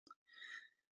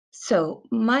So,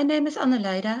 my name is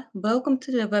Anneleida. Welcome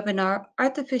to the webinar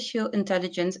Artificial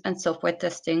Intelligence and Software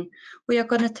Testing. We are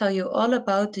going to tell you all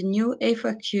about the new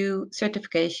A4Q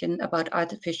certification about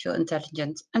artificial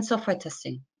intelligence and software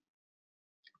testing.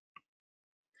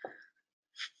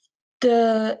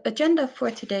 The agenda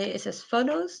for today is as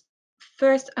follows.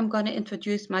 First, I'm going to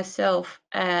introduce myself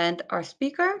and our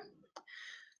speaker.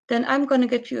 Then I'm going to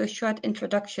give you a short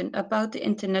introduction about the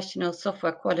International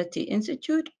Software Quality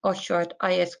Institute, or short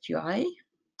ISQI.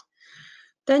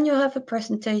 Then you'll have a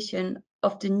presentation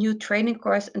of the new training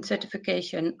course and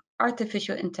certification,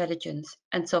 Artificial Intelligence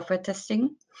and Software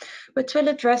Testing, which will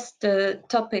address the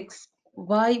topics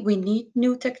why we need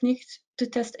new techniques to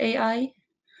test AI,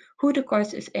 who the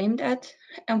course is aimed at,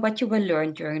 and what you will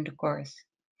learn during the course.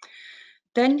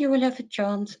 Then you will have a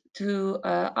chance to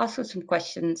ask us some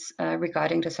questions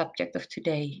regarding the subject of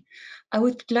today. I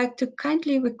would like to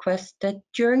kindly request that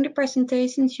during the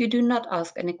presentations you do not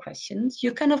ask any questions.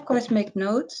 You can of course make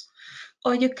notes,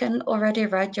 or you can already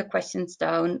write your questions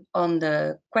down on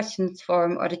the questions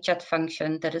form or the chat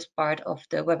function that is part of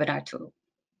the webinar tool.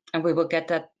 And we'll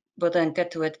then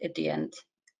get to it at the end.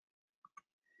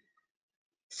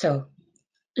 So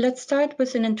let's start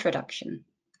with an introduction.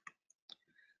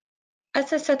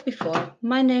 As I said before,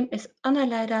 my name is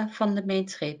Anneleida van de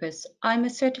Meenschepers. I'm a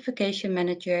certification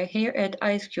manager here at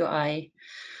ISQI.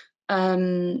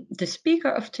 The speaker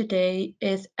of today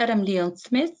is Adam Leon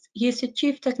Smith. He is the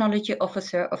Chief Technology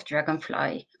Officer of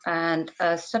Dragonfly and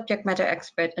a subject matter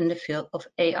expert in the field of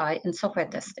AI and software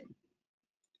testing.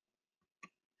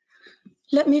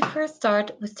 Let me first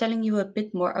start with telling you a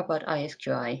bit more about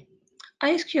ISQI.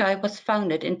 ISQI was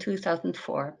founded in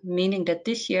 2004, meaning that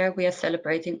this year we are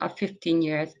celebrating our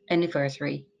 15-year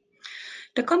anniversary.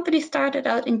 The company started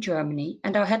out in Germany,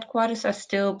 and our headquarters are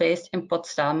still based in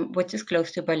Potsdam, which is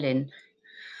close to Berlin.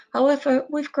 However,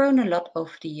 we've grown a lot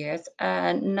over the years,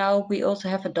 and now we also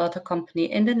have a daughter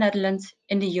company in the Netherlands,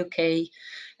 in the UK,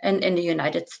 and in the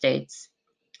United States.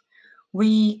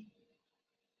 We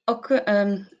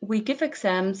give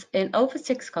exams in over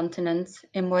 6 continents,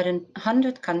 in more than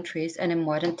 100 countries, and in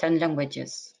more than 10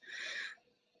 languages.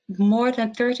 More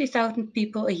than 30,000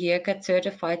 people a year get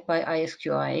certified by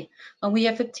ISQI, and we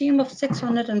have a team of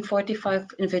 645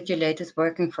 invigilators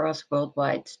working for us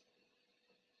worldwide.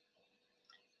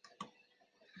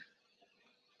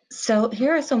 So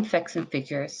here are some facts and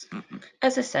figures.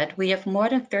 As I said, we have more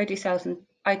than 30,000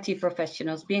 IT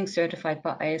professionals being certified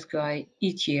by ISQI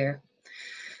each year.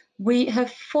 We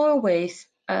have four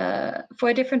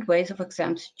different ways of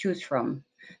exams to choose from.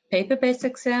 Paper-based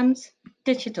exams,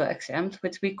 digital exams,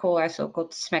 which we call our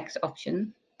so-called SMEX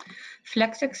option,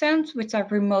 flex exams, which are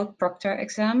remote proctor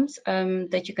exams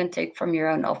that you can take from your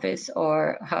own office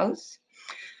or house.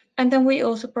 And then we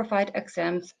also provide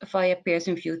exams via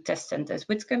Pearson VUE test centers,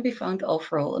 which can be found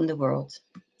overall in the world.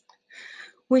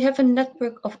 We have a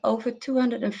network of over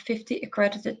 250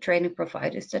 accredited training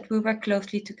providers that we work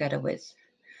closely together with.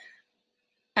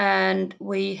 And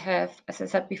we have, as I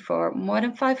said before, more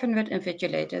than 500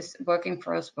 invigilators working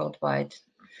for us worldwide.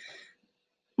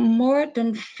 More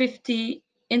than 50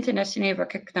 internationally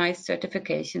recognized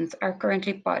certifications are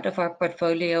currently part of our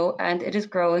portfolio, and it is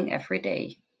growing every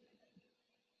day.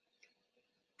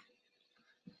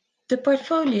 The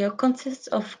portfolio consists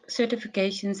of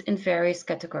certifications in various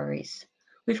categories.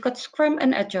 We've got Scrum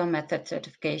and Agile method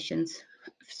certifications,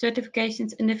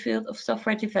 certifications in the field of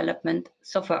software development,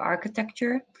 software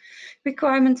architecture,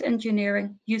 requirements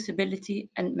engineering, usability,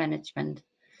 and management.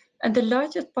 And the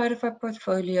largest part of our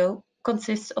portfolio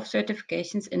consists of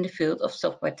certifications in the field of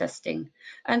software testing.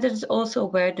 And that is also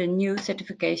where the new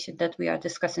certification that we are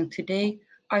discussing today,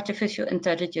 Artificial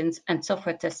Intelligence and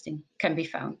Software Testing, can be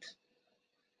found.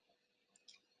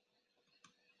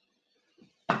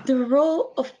 The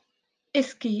role of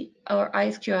ISQI or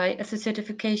ISQI as a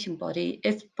certification body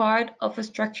is part of a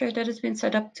structure that has been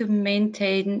set up to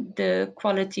maintain the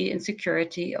quality and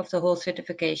security of the whole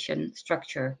certification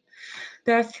structure.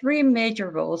 There are 3 major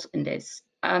roles in this.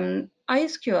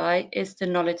 ISQI is the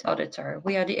knowledge auditor.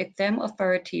 We are the exam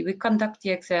authority. We conduct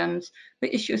the exams, we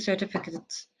issue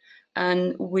certificates,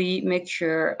 and we make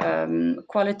sure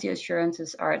quality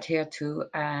assurances are adhered to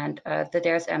and that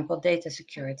there's ample data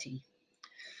security.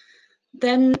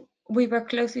 Then we work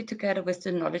closely together with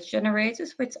the knowledge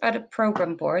generators, which are the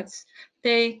program boards.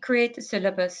 They create the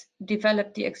syllabus,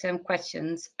 develop the exam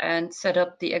questions, and set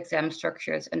up the exam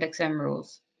structures and exam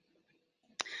rules.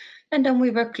 And then we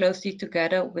work closely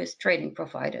together with training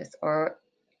providers, or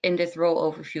in this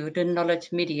role overview, the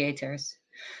knowledge mediators.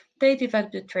 They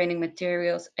develop the training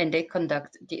materials and they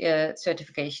conduct the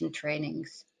certification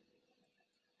trainings.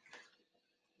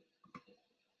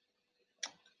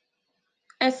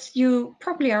 As you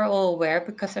probably are all aware,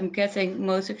 because I'm guessing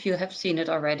most of you have seen it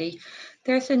already,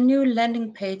 there's a new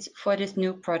landing page for this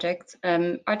new project,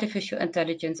 Artificial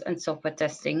Intelligence and Software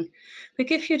Testing. We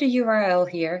give you the URL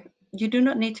here. You do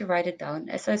not need to write it down.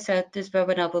 As I said, this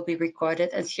webinar will be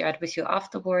recorded and shared with you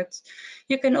afterwards.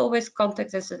 You can always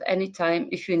contact us at any time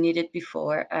if you need it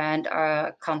before and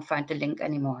can't find the link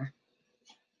anymore.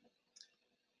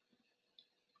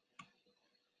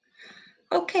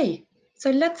 Okay, so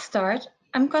let's start.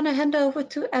 I'm going to hand over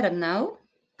to Adam now,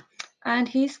 and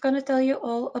he's going to tell you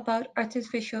all about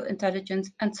artificial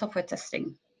intelligence and software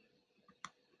testing.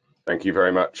 Thank you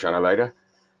very much, Anna-Leda.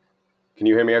 Can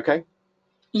you hear me okay?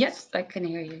 Yes, I can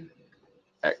hear you.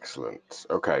 Excellent.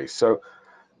 Okay, so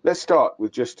let's start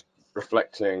with just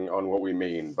reflecting on what we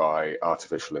mean by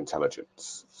artificial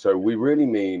intelligence. So we really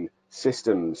mean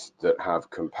systems that have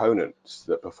components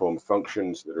that perform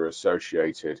functions that are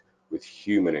associated with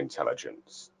human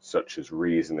intelligence, such as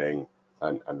reasoning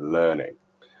and learning.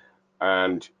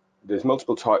 And there's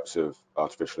multiple types of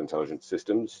artificial intelligence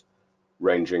systems,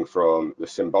 ranging from the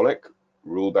symbolic,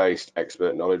 rule-based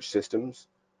expert knowledge systems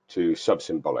to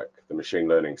sub-symbolic, the machine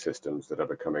learning systems that are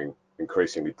becoming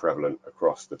increasingly prevalent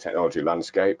across the technology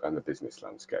landscape and the business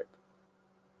landscape.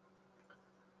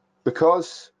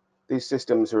 Because these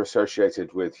systems are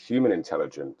associated with human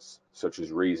intelligence, such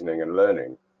as reasoning and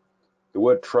learning, the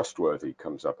word trustworthy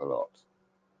comes up a lot.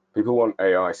 People want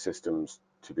AI systems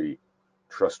to be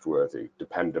trustworthy,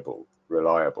 dependable,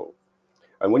 reliable.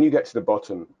 And when you get to the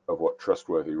bottom of what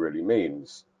trustworthy really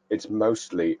means, it's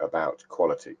mostly about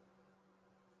quality.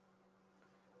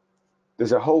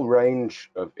 There's a whole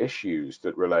range of issues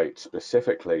that relate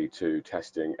specifically to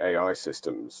testing AI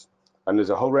systems, and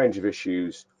there's a whole range of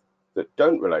issues that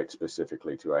don't relate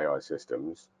specifically to AI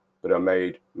systems, but are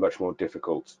made much more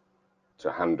difficult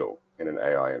to handle in an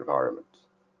AI environment.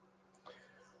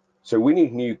 So we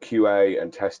need new QA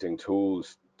and testing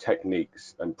tools,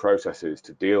 techniques, and processes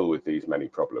to deal with these many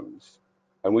problems.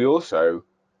 And we also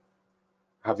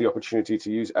have the opportunity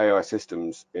to use AI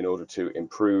systems in order to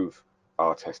improve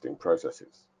our testing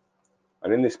processes.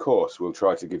 And in this course, we'll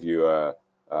try to give you a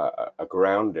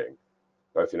grounding,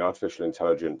 both in artificial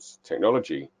intelligence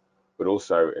technology, but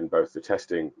also in both the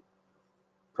testing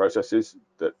processes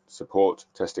that support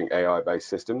testing AI-based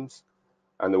systems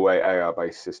and the way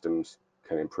AI-based systems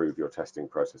can improve your testing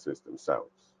processes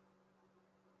themselves.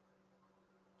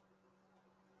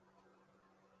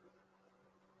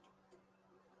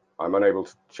 I'm unable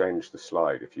to change the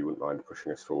slide. If you wouldn't mind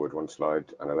pushing us forward one slide,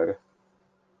 Anna-Leda.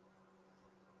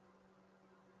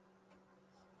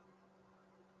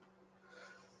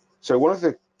 So one of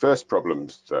the first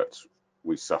problems that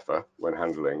we suffer when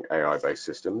handling AI-based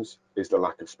systems is the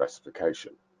lack of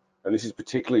specification. And this is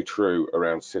particularly true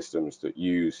around systems that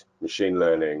use machine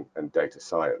learning and data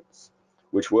science,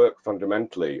 which work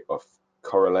fundamentally off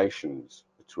correlations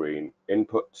between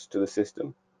inputs to the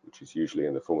system, which is usually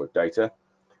in the form of data,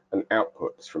 and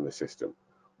outputs from the system,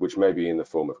 which may be in the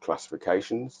form of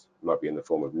classifications, might be in the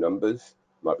form of numbers,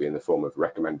 might be in the form of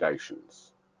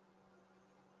recommendations.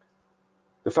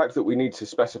 The fact that we need to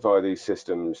specify these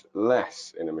systems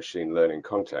less in a machine learning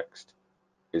context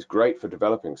is great for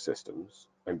developing systems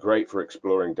and great for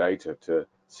exploring data to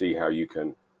see how you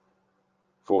can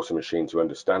force a machine to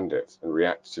understand it and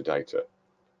react to data,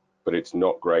 but it's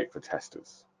not great for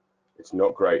testers. It's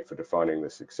not great for defining the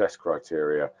success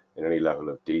criteria in any level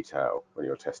of detail when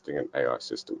you're testing an AI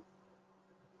system.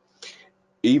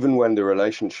 Even when the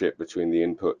relationship between the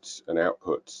inputs and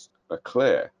outputs are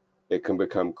clear, it can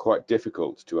become quite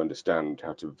difficult to understand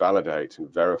how to validate and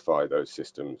verify those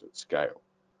systems at scale.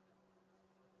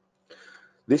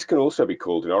 This can also be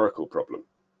called an oracle problem.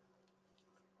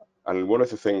 And one of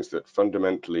the things that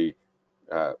fundamentally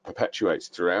perpetuates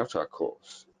throughout our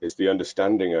course is the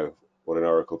understanding of what an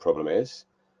oracle problem is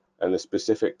and the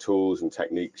specific tools and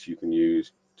techniques you can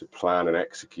use to plan and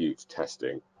execute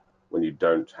testing when you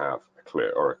don't have a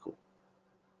clear oracle.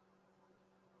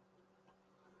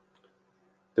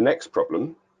 The next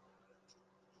problem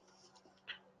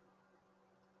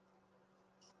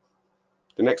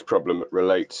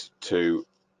relates to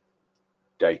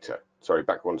data. Sorry,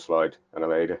 back one slide,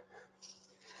 Anna-Leda.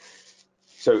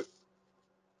 So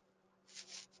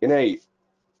in a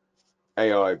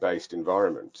AI-based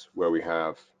environment where we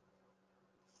have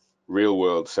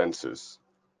real-world sensors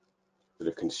that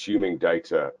are consuming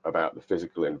data about the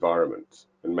physical environment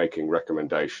and making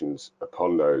recommendations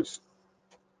upon those,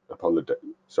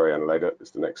 sorry, Anna-Leda,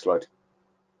 is the next slide.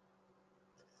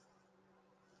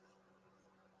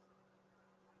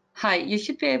 Hi, you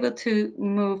should be able to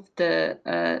move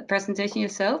the presentation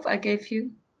yourself. I gave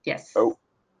you, yes. Oh,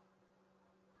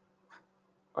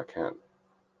 I can.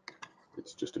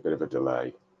 It's just a bit of a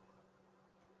delay.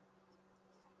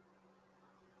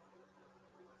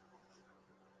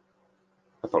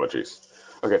 Apologies.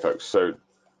 Okay, folks, so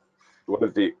one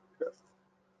of the,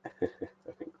 I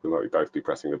think we might both be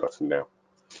pressing the button now.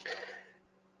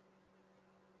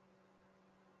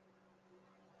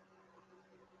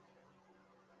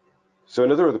 So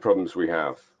another of the problems we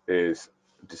have is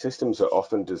the systems are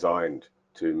often designed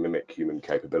to mimic human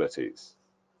capabilities.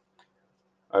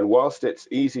 And whilst it's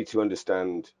easy to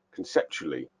understand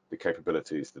conceptually the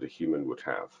capabilities that a human would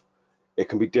have, it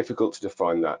can be difficult to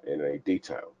define that in any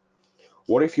detail.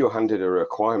 What if you're handed a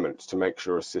requirement to make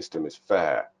sure a system is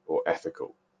fair or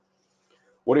ethical?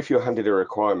 What if you're handed a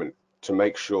requirement to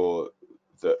make sure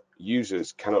that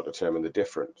users cannot determine the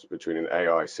difference between an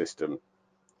AI system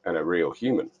and a real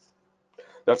human?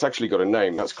 That's actually got a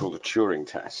name. That's called a Turing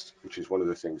test, which is one of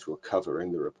the things we'll cover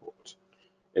in the report,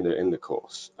 in the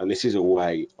course. And this is a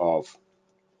way of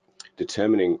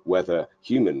determining whether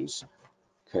humans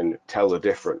can tell the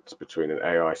difference between an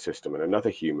AI system and another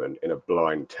human in a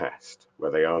blind test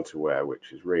where they aren't aware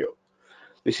which is real.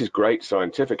 This is great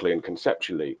scientifically and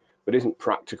conceptually, but isn't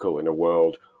practical in a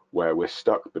world where we're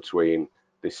stuck between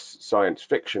this science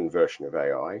fiction version of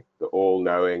AI, the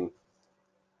all-knowing,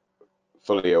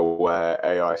 fully aware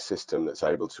AI system that's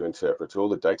able to interpret all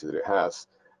the data that it has,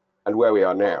 and where we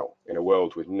are now in a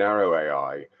world with narrow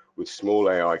AI, with small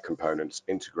AI components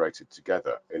integrated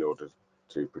together in order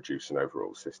to produce an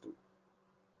overall system.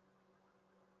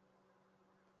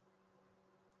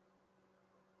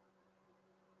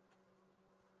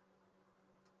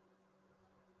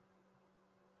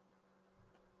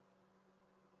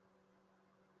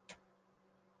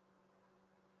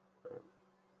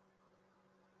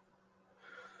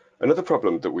 Another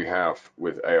problem that we have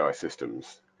with AI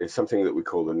systems is something that we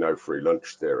call the no free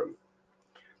lunch theorem.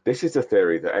 This is the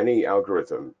theory that any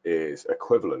algorithm is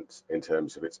equivalent in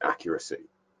terms of its accuracy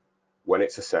when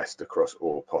it's assessed across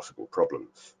all possible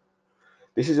problems.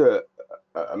 This is a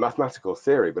mathematical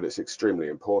theory, but it's extremely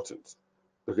important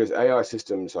because AI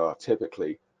systems are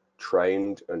typically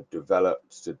trained and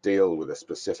developed to deal with a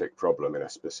specific problem in a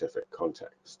specific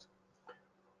context.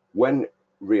 When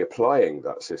reapplying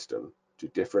that system to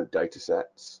different data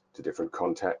sets, to different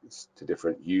contexts, to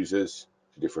different users,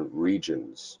 to different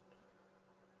regions,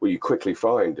 what you quickly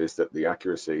find is that the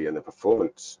accuracy and the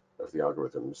performance of the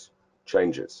algorithms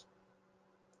changes.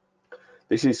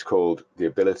 This is called the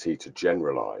ability to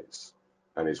generalize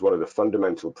and is one of the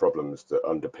fundamental problems that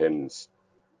underpins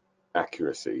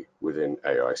accuracy within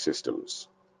AI systems.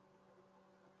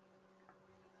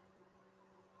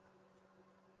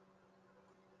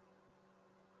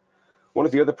 One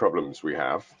of the other problems we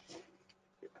have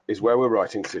is where we're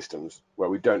writing systems where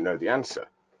we don't know the answer,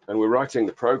 and we're writing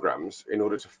the programs in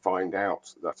order to find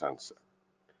out that answer.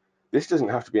 This doesn't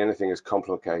have to be anything as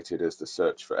complicated as the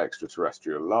search for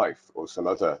extraterrestrial life or some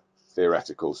other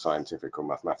theoretical, scientific, or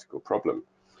mathematical problem.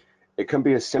 It can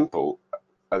be as simple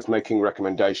as making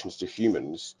recommendations to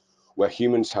humans where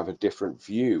humans have a different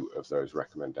view of those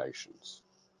recommendations.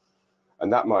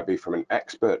 And that might be from an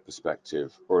expert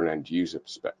perspective or an end user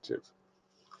perspective.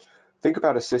 Think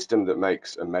about a system that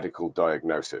makes a medical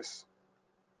diagnosis.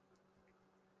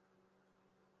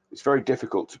 It's very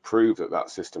difficult to prove that that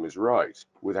system is right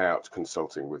without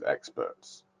consulting with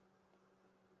experts.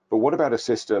 But what about a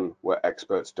system where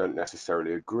experts don't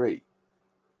necessarily agree,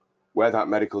 where that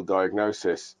medical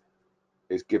diagnosis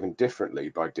is given differently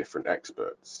by different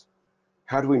experts?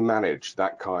 How do we manage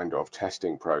that kind of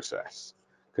testing process,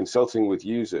 consulting with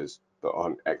users but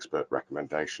on expert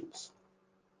recommendations?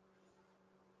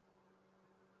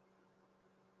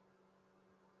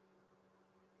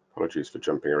 Apologies for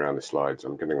jumping around the slides.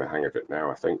 I'm getting the hang of it now,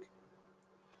 I think.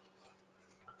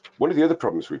 One of the other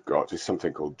problems we've got is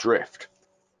something called drift.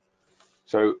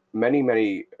 So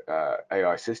many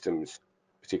AI systems,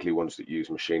 particularly ones that use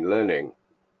machine learning,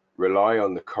 rely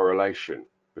on the correlation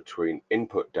between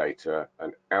input data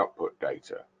and output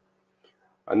data.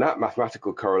 And that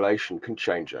mathematical correlation can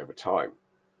change over time.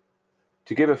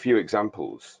 To give a few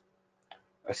examples,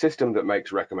 a system that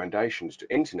makes recommendations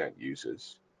to internet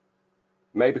users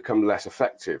may become less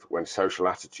effective when social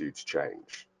attitudes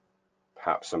change.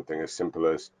 Perhaps something as simple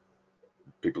as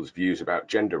people's views about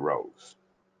gender roles.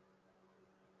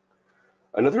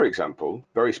 Another example,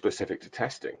 very specific to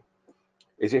testing,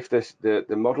 is if the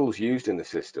models used in the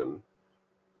system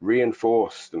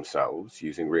reinforce themselves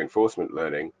using reinforcement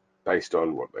learning based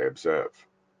on what they observe.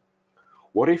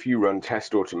 What if you run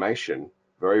test automation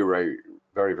very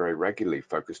regularly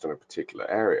focused on a particular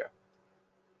area?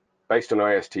 Based on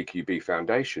ISTQB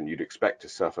Foundation, you'd expect to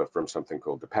suffer from something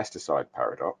called the pesticide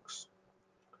paradox.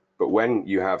 But But when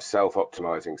you have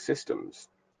self-optimizing systems,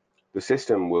 the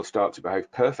system will start to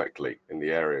behave perfectly in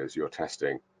the areas you're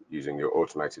testing using your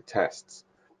automated tests,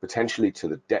 potentially to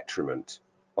the detriment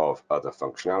of other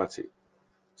functionality.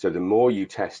 So the more you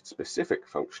test specific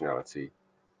functionality,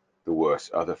 the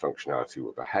worse other functionality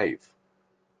will behave.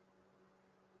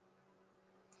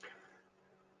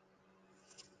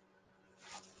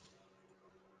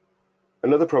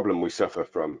 Another problem we suffer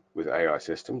from with AI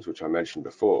systems, which I mentioned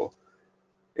before,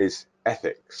 is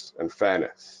ethics and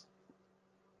fairness.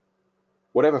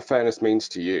 Whatever fairness means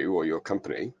to you or your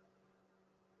company,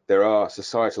 there are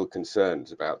societal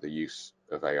concerns about the use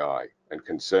of AI and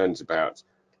concerns about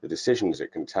the decisions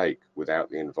it can take without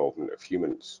the involvement of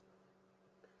humans.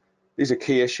 These are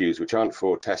key issues which aren't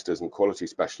for testers and quality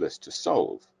specialists to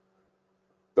solve,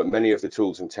 but many of the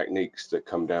tools and techniques that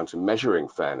come down to measuring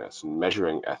fairness and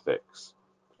measuring ethics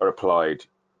are applied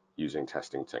using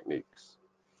testing techniques.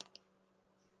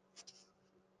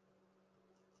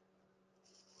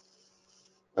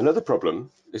 Another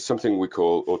problem is something we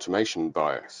call automation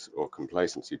bias or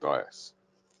complacency bias.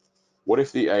 What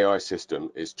if the AI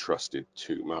system is trusted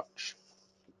too much?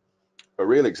 A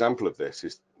real example of this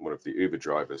is one of the Uber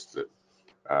drivers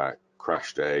that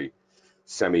crashed a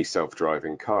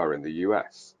semi-self-driving car in the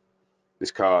US.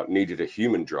 This car needed a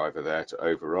human driver there to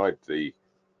override the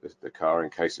car in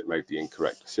case it made the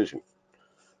incorrect decision.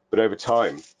 But over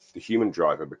time, the human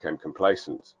driver became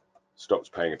complacent,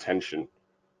 stopped paying attention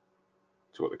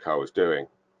to what the car was doing.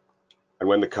 And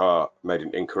when the car made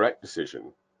an incorrect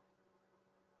decision,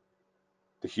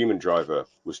 the human driver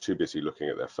was too busy looking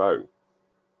at their phone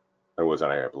and was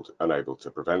unable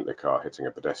to prevent the car hitting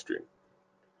a pedestrian.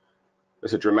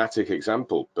 It's a dramatic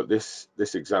example, but this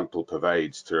example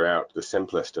pervades throughout the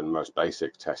simplest and most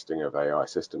basic testing of AI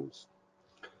systems.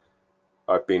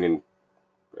 I've been in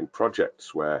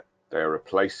projects where they are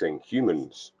replacing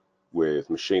humans with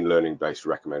machine learning based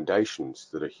recommendations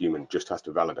that a human just has to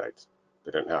validate.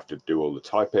 They don't have to do all the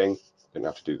typing, they don't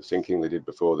have to do the thinking they did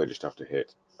before, they just have to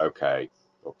hit OK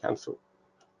or cancel.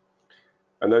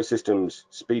 And those systems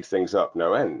speed things up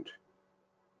no end.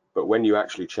 But when you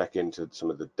actually check into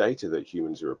some of the data that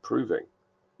humans are approving,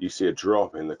 you see a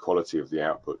drop in the quality of the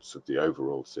outputs of the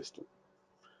overall system.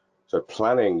 So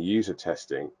planning user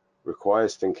testing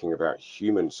requires thinking about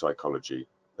human psychology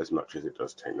as much as it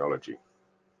does technology.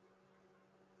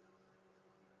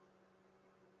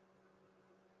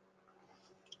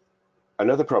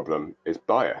 Another problem is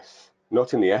bias,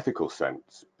 not in the ethical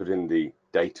sense, but in the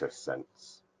data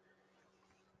sense.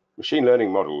 Machine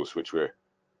learning models, which we're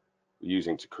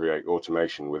using to create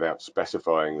automation without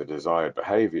specifying the desired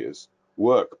behaviors,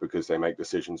 work because they make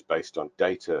decisions based on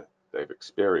data they've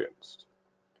experienced.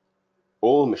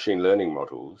 All machine learning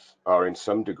models are in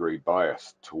some degree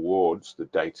biased towards the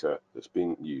data that's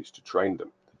been used to train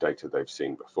them, the data they've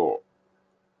seen before.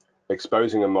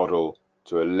 Exposing a model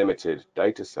to a limited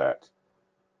data set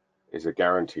is a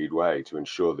guaranteed way to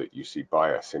ensure that you see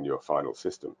bias in your final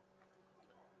system.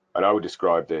 And I would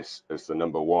describe this as the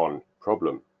number one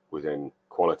problem within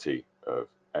quality of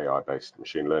AI-based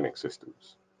machine learning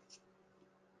systems.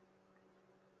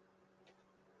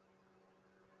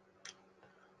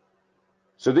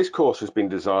 So this course has been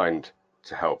designed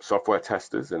to help software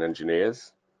testers and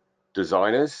engineers,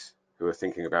 designers who are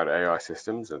thinking about AI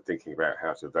systems and thinking about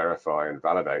how to verify and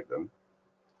validate them,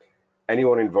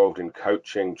 anyone involved in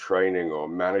coaching, training, or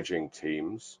managing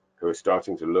teams who are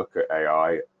starting to look at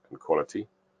AI and quality,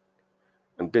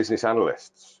 and business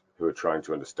analysts who are trying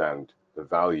to understand the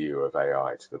value of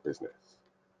AI to the business.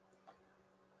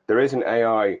 There is an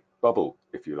AI bubble,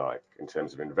 if you like, in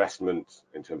terms of investment,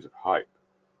 in terms of hype.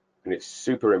 And it's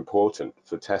super important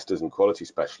for testers and quality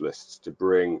specialists to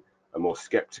bring a more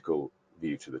skeptical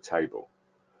view to the table,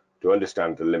 to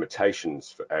understand the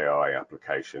limitations for AI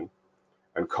application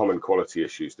and common quality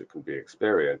issues that can be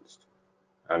experienced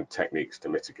and techniques to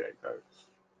mitigate those.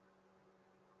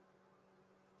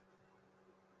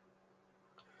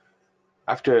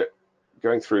 After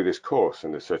going through this course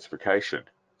and the certification,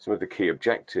 some of the key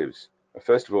objectives are,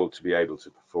 first of all, to be able to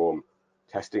perform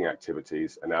testing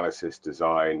activities, analysis,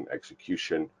 design,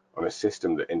 execution on a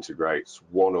system that integrates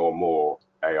one or more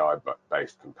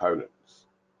AI-based components,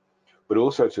 but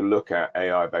also to look at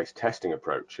AI-based testing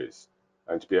approaches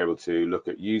and to be able to look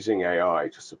at using AI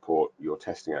to support your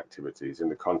testing activities in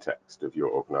the context of your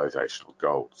organizational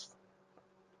goals.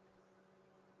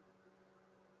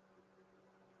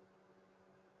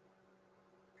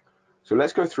 So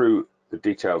let's go through the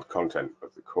detailed content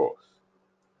of the course.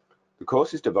 The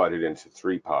course is divided into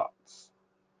 3 parts.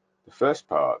 The first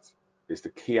part is the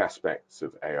key aspects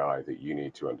of AI that you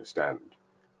need to understand.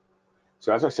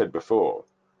 So as I said before,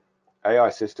 AI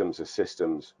systems are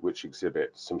systems which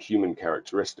exhibit some human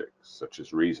characteristics, such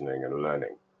as reasoning and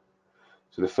learning.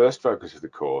 So the first focus of the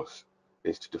course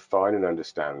is to define and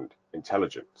understand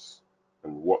intelligence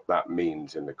and what that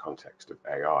means in the context of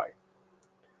AI,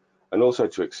 and also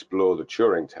to explore the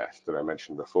Turing test that I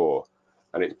mentioned before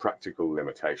and its practical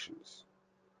limitations.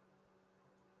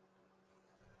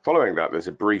 Following that, there's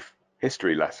a brief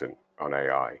history lesson on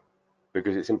AI,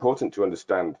 because it's important to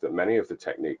understand that many of the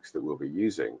techniques that we'll be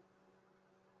using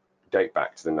date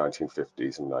back to the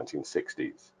 1950s and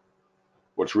 1960s.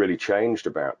 What's really changed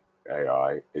about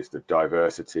AI is the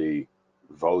diversity,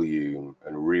 volume,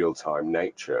 and real-time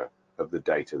nature of the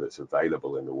data that's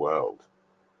available in the world,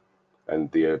 and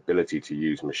the ability to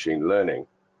use machine learning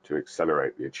to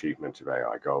accelerate the achievement of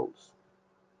AI goals.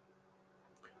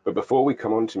 But before we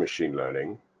come on to machine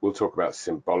learning, we'll talk about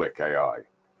symbolic AI,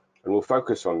 and we'll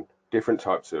focus on different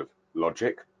types of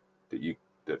logic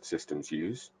that systems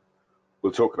use.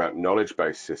 We'll talk about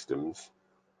knowledge-based systems,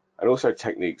 and also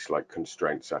techniques like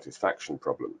constraint satisfaction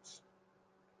problems.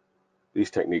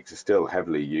 These techniques are still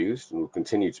heavily used and will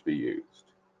continue to be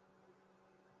used.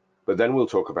 But then we'll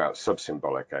talk about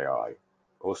sub-symbolic AI,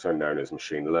 also known as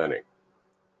machine learning.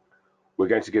 We're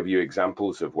going to give you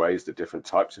examples of ways that different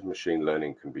types of machine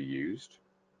learning can be used.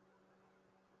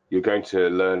 You're going to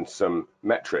learn some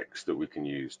metrics that we can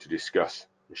use to discuss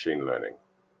machine learning.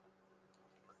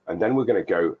 And then we're going to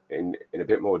go in a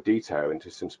bit more detail into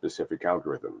some specific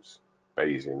algorithms: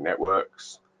 Bayesian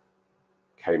networks,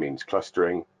 k-means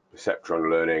clustering, perceptron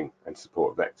learning, and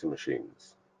support vector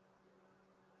machines.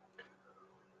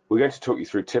 We're going to talk you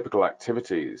through typical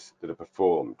activities that are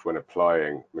performed when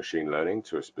applying machine learning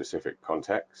to a specific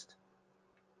context,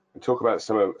 and talk about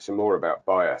some more about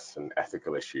bias and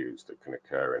ethical issues that can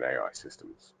occur in AI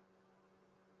systems.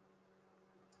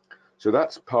 So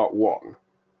that's part one,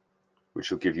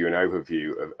 which will give you an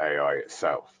overview of AI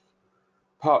itself.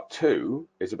 Part two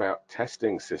is about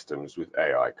testing systems with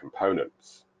AI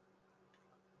components.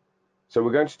 So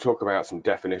we're going to talk about some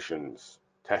definitions: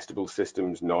 testable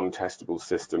systems, non-testable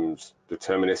systems,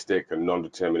 deterministic and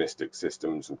non-deterministic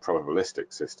systems, and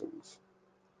probabilistic systems.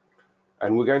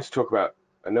 And we're going to talk about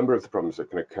a number of the problems that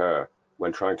can occur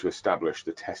when trying to establish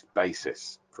the test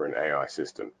basis for an AI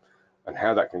system, and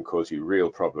how that can cause you real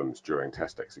problems during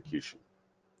test execution.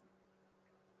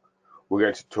 We're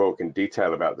going to talk in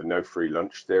detail about the no free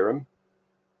lunch theorem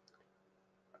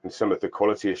and some of the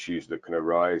quality issues that can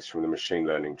arise from the machine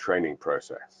learning training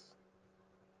process.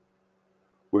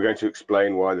 We're going to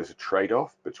explain why there's a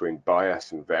trade-off between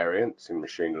bias and variance in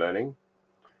machine learning,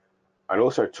 and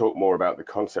also talk more about the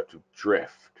concept of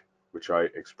drift, which I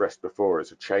expressed before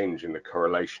as a change in the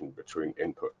correlation between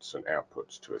inputs and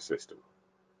outputs to a system.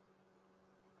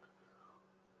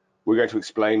 We're going to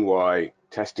explain why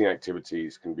testing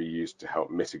activities can be used to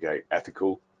help mitigate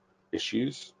ethical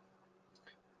issues.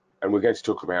 And we're going to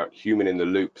talk about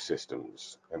human-in-the-loop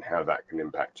systems and how that can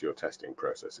impact your testing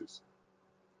processes.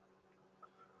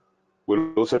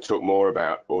 We'll also talk more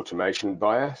about automation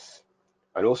bias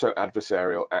and also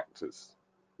adversarial actors,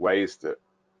 ways that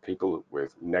people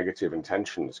with negative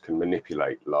intentions can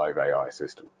manipulate live AI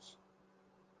systems.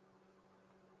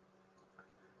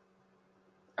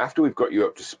 After we've got you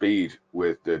up to speed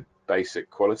with the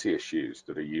basic quality issues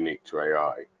that are unique to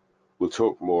AI, we'll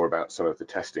talk more about some of the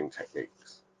testing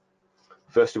techniques.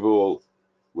 First of all,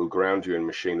 we'll ground you in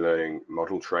machine learning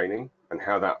model training and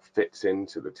how that fits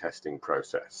into the testing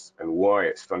process and why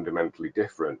it's fundamentally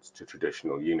different to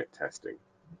traditional unit testing.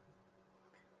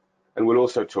 And we'll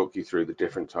also talk you through the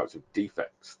different types of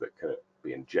defects that can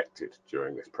be injected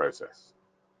during this process.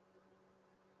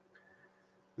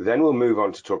 Then we'll move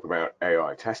on to talk about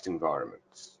AI test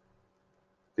environments.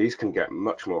 These can get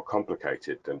much more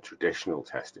complicated than traditional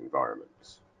test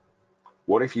environments.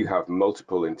 What if you have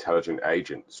multiple intelligent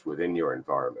agents within your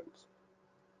environment?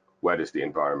 Where does the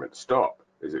environment stop?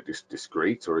 Is it just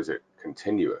discrete or is it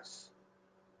continuous?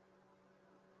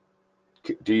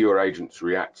 Do your agents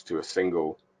react to a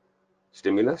single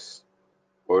stimulus,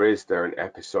 or is there an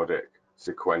episodic,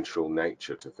 sequential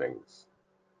nature to things?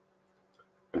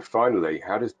 And finally,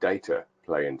 how does data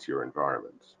play into your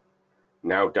environment?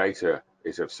 Now data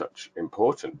is of such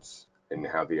importance in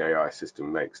how the AI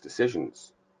system makes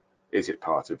decisions. Is it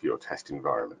part of your test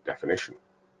environment definition?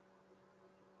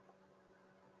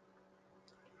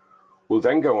 We'll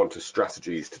then go on to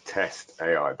strategies to test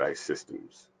AI-based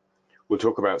systems. We'll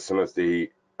talk about some of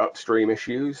the upstream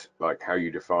issues, like how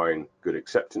you define good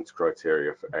acceptance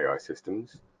criteria for AI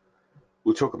systems.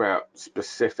 We'll talk about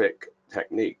specific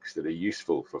techniques that are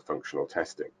useful for functional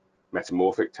testing: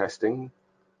 metamorphic testing,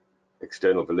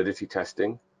 external validity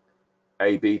testing,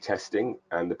 A/B testing,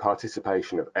 and the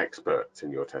participation of experts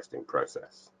in your testing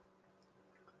process.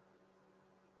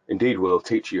 Indeed, we'll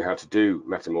teach you how to do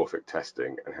metamorphic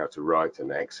testing and how to write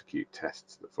and execute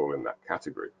tests that fall in that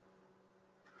category.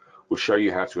 We'll show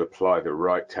you how to apply the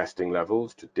right testing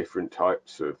levels to different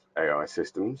types of AI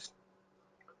systems.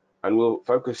 And we'll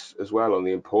focus as well on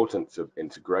the importance of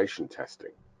integration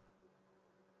testing.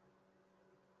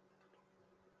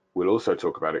 We'll also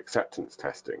talk about acceptance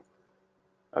testing.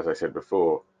 As I said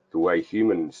before, the way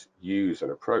humans use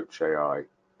and approach AI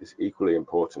is equally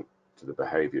important to the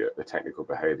behavior, the technical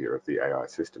behavior of the AI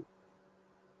system.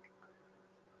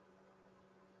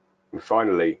 And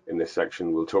finally, in this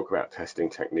section, we'll talk about testing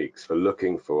techniques for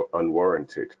looking for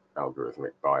unwarranted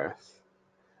algorithmic bias.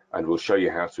 And we'll show you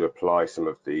how to apply some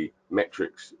of the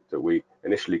metrics that we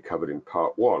initially covered in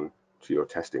part 1 to your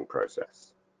testing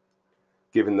process.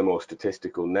 Given the more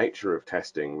statistical nature of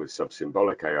testing with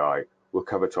sub-symbolic AI, we'll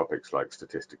cover topics like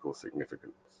statistical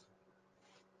significance.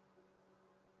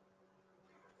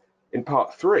 In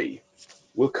part 3,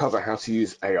 we'll cover how to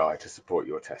use AI to support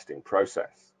your testing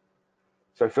process.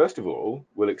 So first of all,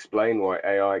 we'll explain why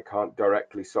AI can't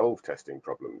directly solve testing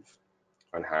problems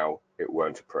and how it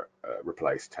won't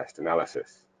replace test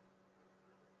analysis.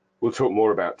 We'll talk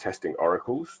more about testing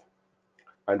oracles,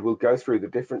 and we'll go through the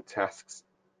different tasks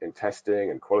in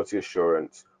testing and quality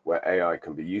assurance where AI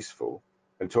can be useful,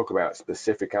 and talk about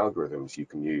specific algorithms you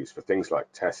can use for things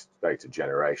like test data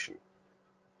generation.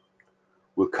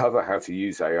 We'll cover how to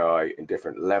use AI in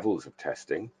different levels of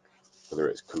testing, whether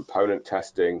it's component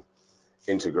testing,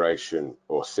 integration,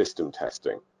 or system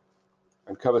testing,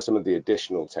 and cover some of the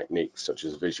additional techniques such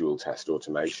as visual test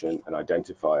automation and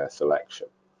identifier selection.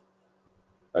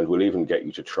 And we'll even get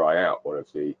you to try out one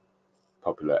of the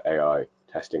popular AI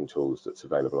testing tools that's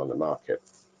available on the market.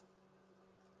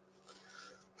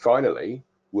 Finally,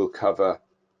 we'll cover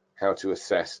how to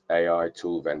assess AI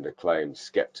tool vendor claims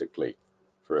skeptically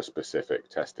for a specific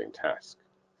testing task.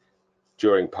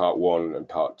 During part 1 and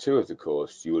part 2 of the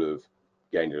course, you will have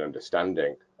gained an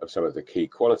understanding of some of the key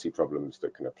quality problems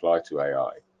that can apply to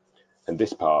AI. And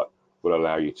this part will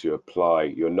allow you to apply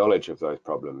your knowledge of those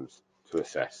problems to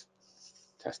assess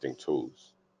testing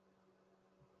tools.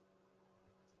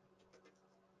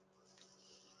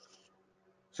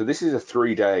 So this is a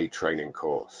 3-day training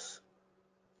course.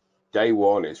 Day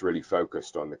 1 is really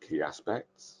focused on the key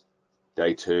aspects,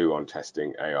 day 2 on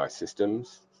testing AI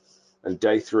systems, and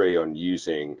day 3 on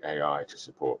using AI to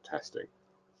support testing.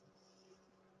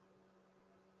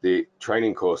 The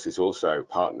training course is also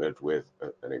partnered with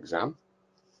an exam.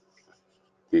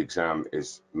 The exam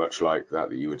is much like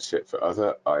that you would sit for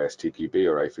other ISTQB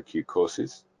or A4Q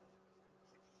courses,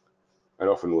 and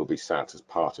often will be sat as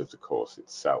part of the course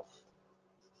itself.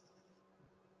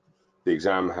 The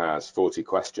exam has 40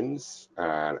 questions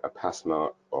and a pass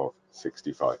mark of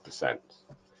 65%,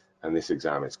 and this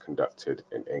exam is conducted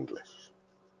in English.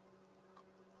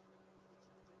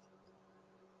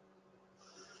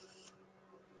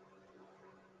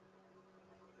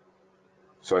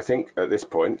 So I think at this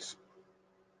point,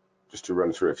 just to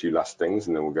run through a few last things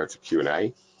and then we'll go to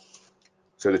Q&A.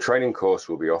 So the training course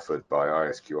will be offered by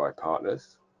ISQi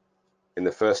partners. In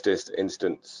the first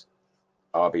instance,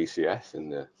 RBCS in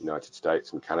the United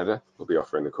States and Canada will be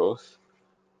offering the course.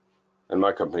 And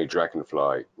my company,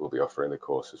 Dragonfly, will be offering the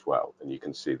course as well. And you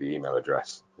can see the email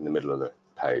address in the middle of the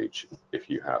page if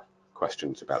you have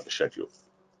questions about the schedule.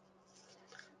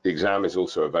 The exam is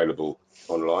also available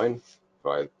online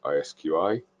via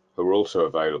ISQi, who are also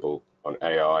available on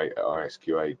AI at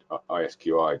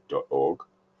isqi.org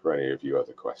for any of you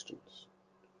other questions.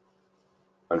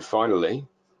 And finally,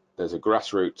 there's a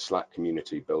grassroots Slack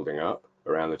community building up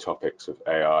around the topics of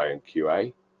AI and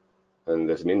QA, and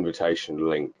there's an invitation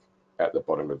link at the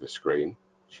bottom of the screen,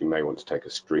 which you may want to take a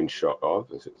screenshot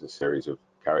of, as it's a series of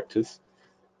characters.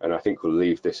 And I think we'll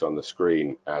leave this on the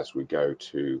screen as we go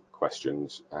to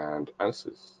questions and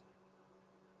answers.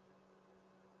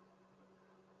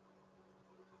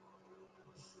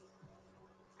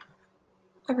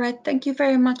 All right, thank you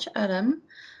very much, Adam.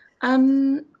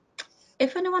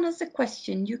 If anyone has a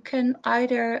question, you can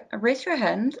either raise your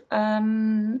hand,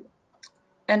 and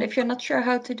if you're not sure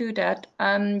how to do that,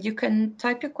 you can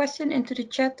type your question into the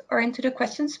chat or into the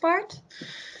questions part.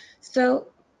 So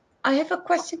I have a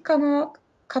question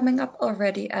coming up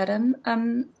already,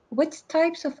 Adam. Which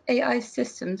types of AI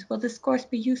systems will this course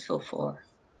be useful for?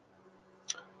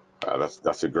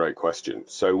 That's a great question.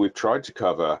 So we've tried to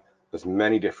cover as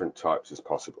many different types as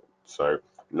possible. So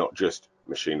not just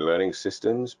machine learning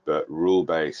systems, but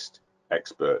rule-based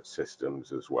expert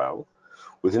systems as well.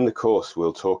 Within the course,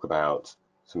 we'll talk about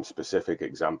some specific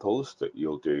examples that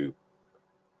you'll do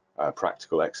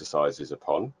practical exercises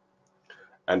upon,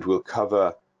 and we'll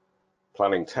cover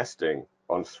planning testing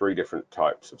on 3 different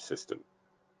types of system.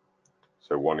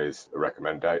 So one is a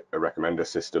recommender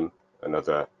system,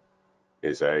 another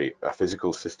is a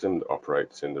physical system that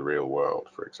operates in the real world,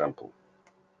 for example.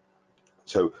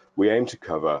 So we aim to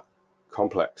cover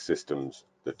complex systems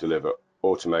that deliver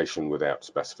automation without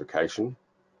specification,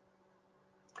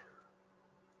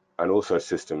 and also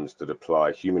systems that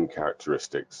apply human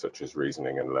characteristics such as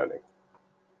reasoning and learning.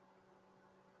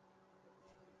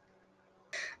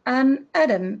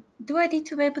 Adam, do I need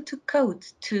to be able to code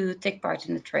to take part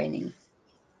in the training?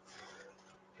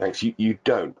 Thanks. You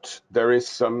don't. There is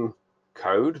some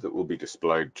code that will be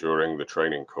displayed during the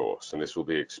training course, and this will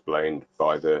be explained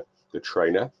by the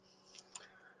trainer.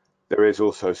 There is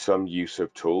also some use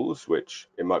of tools, which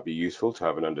it might be useful to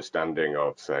have an understanding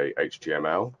of, say,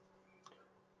 HTML,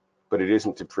 but it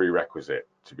isn't a prerequisite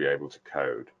to be able to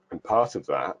code. And part of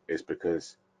that is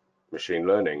because machine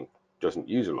learning doesn't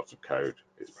use a lot of code.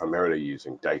 It's primarily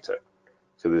using data.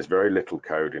 So there's very little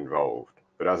code involved.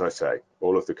 But as I say,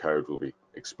 all of the code will be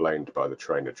explained by the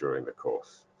trainer during the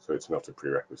course. So it's not a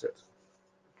prerequisite.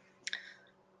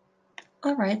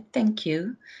 All right, thank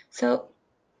you. So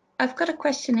I've got a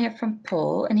question here from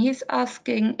Paul, and he's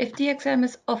asking if the exam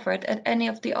is offered at any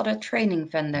of the other training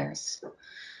vendors.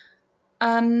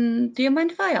 Do you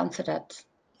mind if I answer that?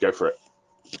 Go for it.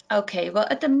 Okay, well,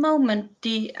 at the moment,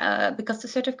 because the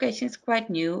certification is quite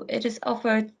new, it is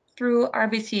offered through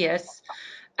RBCS,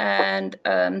 and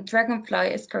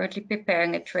Dragonfly is currently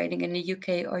preparing a training in the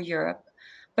UK or Europe.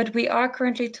 But we are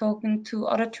currently talking to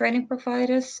other training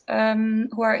providers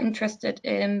who are interested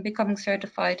in becoming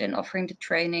certified and offering the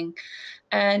training.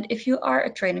 And if you are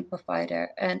a training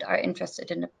provider and are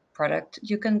interested in the product,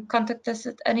 you can contact us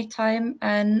at any time,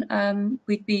 and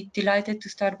we'd be delighted to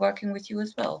start working with you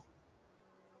as well.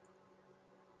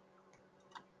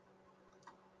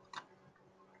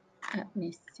 Let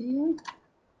me see.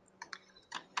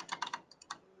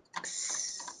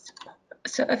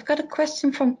 So I've got a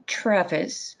question from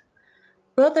Travis.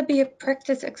 Will there be a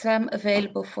practice exam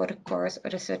available for the course or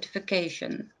the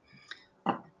certification?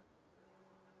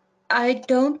 I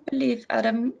don't believe,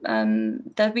 Adam,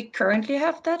 that we currently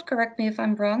have that. Correct me if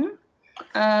I'm wrong.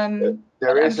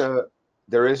 There is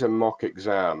a mock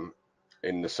exam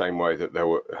in the same way that there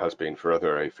has been for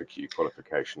other A4Q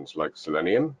qualifications like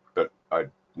Selenium, but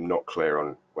I'm not clear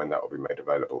on when that will be made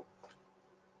available.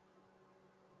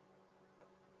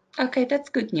 Okay, that's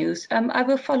good news. I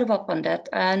will follow up on that,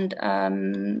 and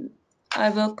I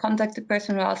will contact the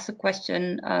person who asked the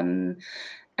question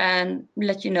and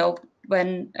let you know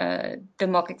when the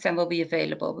mock exam will be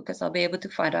available, because I'll be able to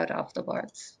find out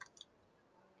afterwards.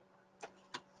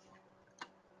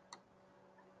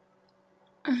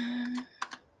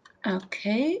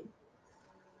 Okay.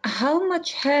 How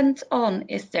much hands-on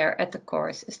is there at the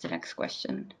course is the next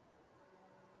question.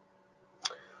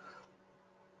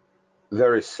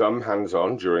 There is some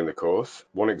hands-on during the course.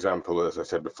 One example, as I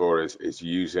said before, is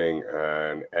using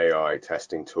an AI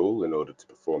testing tool in order to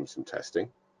perform some testing.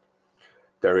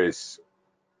 There is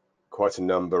quite a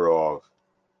number of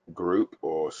group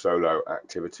or solo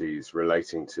activities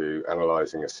relating to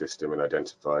analyzing a system and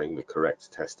identifying the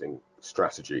correct testing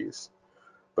strategies.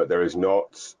 But there is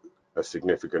not a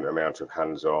significant amount of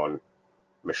hands-on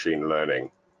machine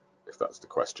learning, if that's the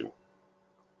question.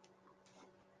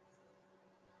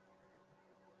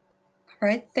 All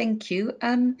right, thank you.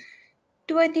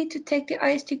 Do I need to take the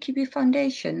ISTQB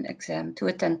Foundation exam to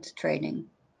attend the training?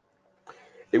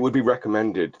 It would be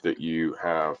recommended that you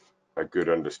have a good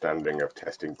understanding of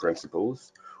testing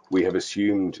principles. We have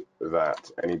assumed that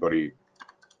anybody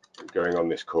going on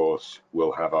this course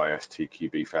will have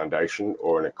ISTQB Foundation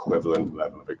or an equivalent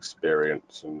level of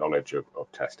experience and knowledge of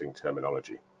testing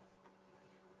terminology.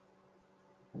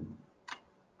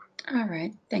 All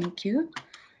right, thank you.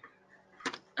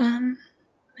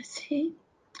 Let's see.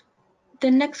 The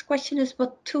next question is,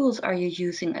 what tools are you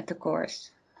using at the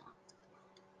course?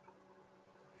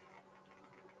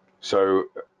 So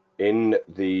in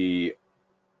the,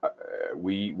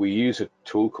 we use a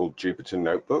tool called Jupyter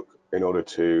Notebook in order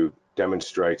to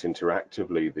demonstrate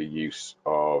interactively the use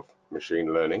of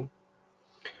machine learning.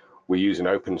 We use an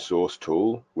open source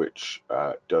tool which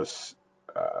is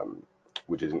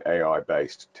an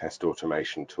AI-based test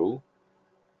automation tool.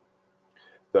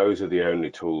 Those are the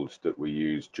only tools that we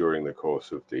use during the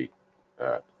course of the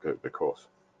course,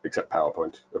 except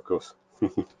PowerPoint, of course.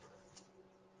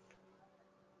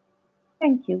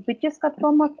 Thank you. We just got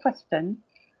one more question.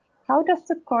 How does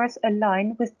the course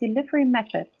align with delivery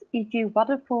methods, e.g.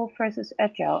 waterfall versus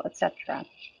agile, etc.?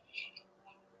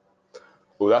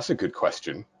 Well, that's a good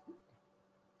question.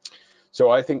 So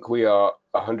I think we are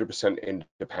 100%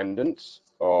 independent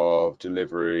of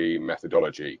delivery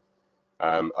methodology.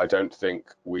 I don't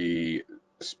think we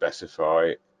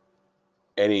specify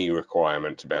any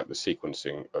requirement about the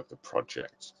sequencing of the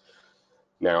project.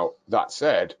 Now, that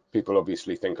said, people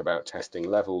obviously think about testing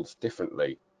levels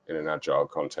differently in an agile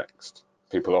context.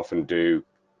 People often do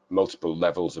multiple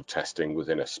levels of testing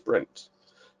within a sprint.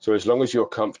 So as long as you're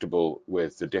comfortable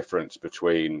with the difference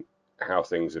between how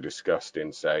things are discussed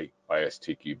in, say,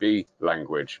 ISTQB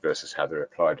language versus how they're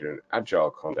applied in an agile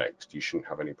context, you shouldn't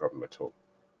have any problem at all.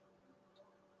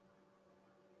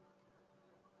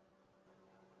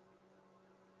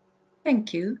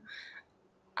 Thank you.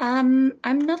 I'm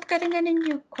not getting any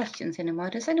new questions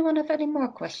anymore. Does anyone have any more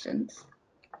questions?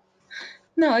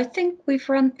 No, I think we've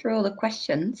run through all the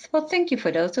questions. Well, thank you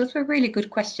for those. Those were really good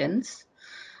questions.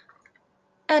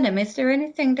 Adam, is there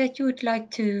anything that you would like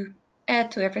to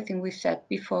add to everything we've said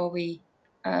before we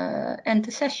end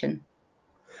the session?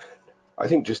 I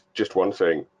think just one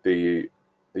thing, the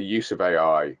use of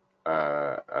AI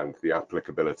and the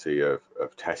applicability of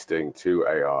testing to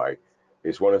AI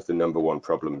is one of the #1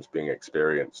 problems being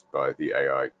experienced by the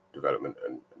AI development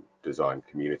and design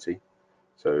community.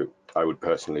 So I would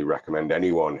personally recommend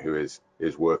anyone who is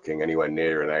working anywhere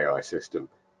near an AI system,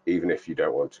 even if you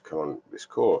don't want to come on this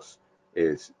course,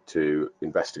 is to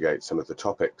investigate some of the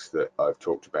topics that I've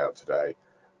talked about today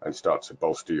and start to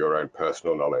bolster your own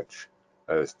personal knowledge,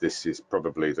 as this is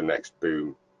probably the next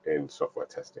boom in software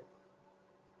testing.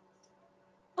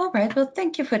 All right, well,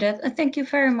 thank you for that. And thank you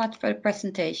very much for the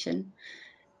presentation.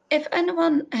 If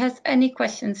anyone has any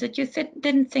questions that you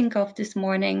didn't think of this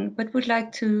morning but would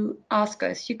like to ask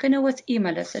us, you can always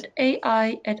email us at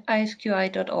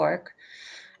ai@isqi.org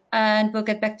and we'll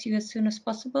get back to you as soon as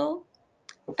possible.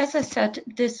 As I said,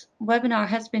 this webinar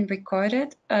has been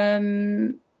recorded.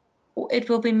 It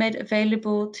will be made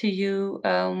available to you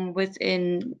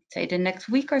within, say, the next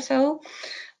week or so.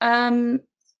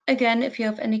 Again, if you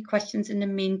have any questions in the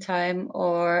meantime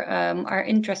or are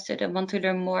interested and want to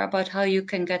learn more about how you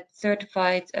can get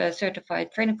certified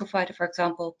training provider, for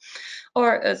example,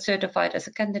 or certified as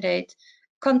a candidate,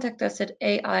 contact us at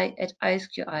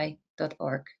ai@isqi.org.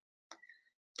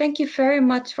 Thank you very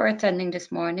much for attending this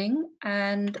morning,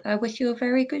 and I wish you a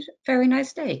very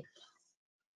nice day.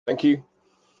 Thank you.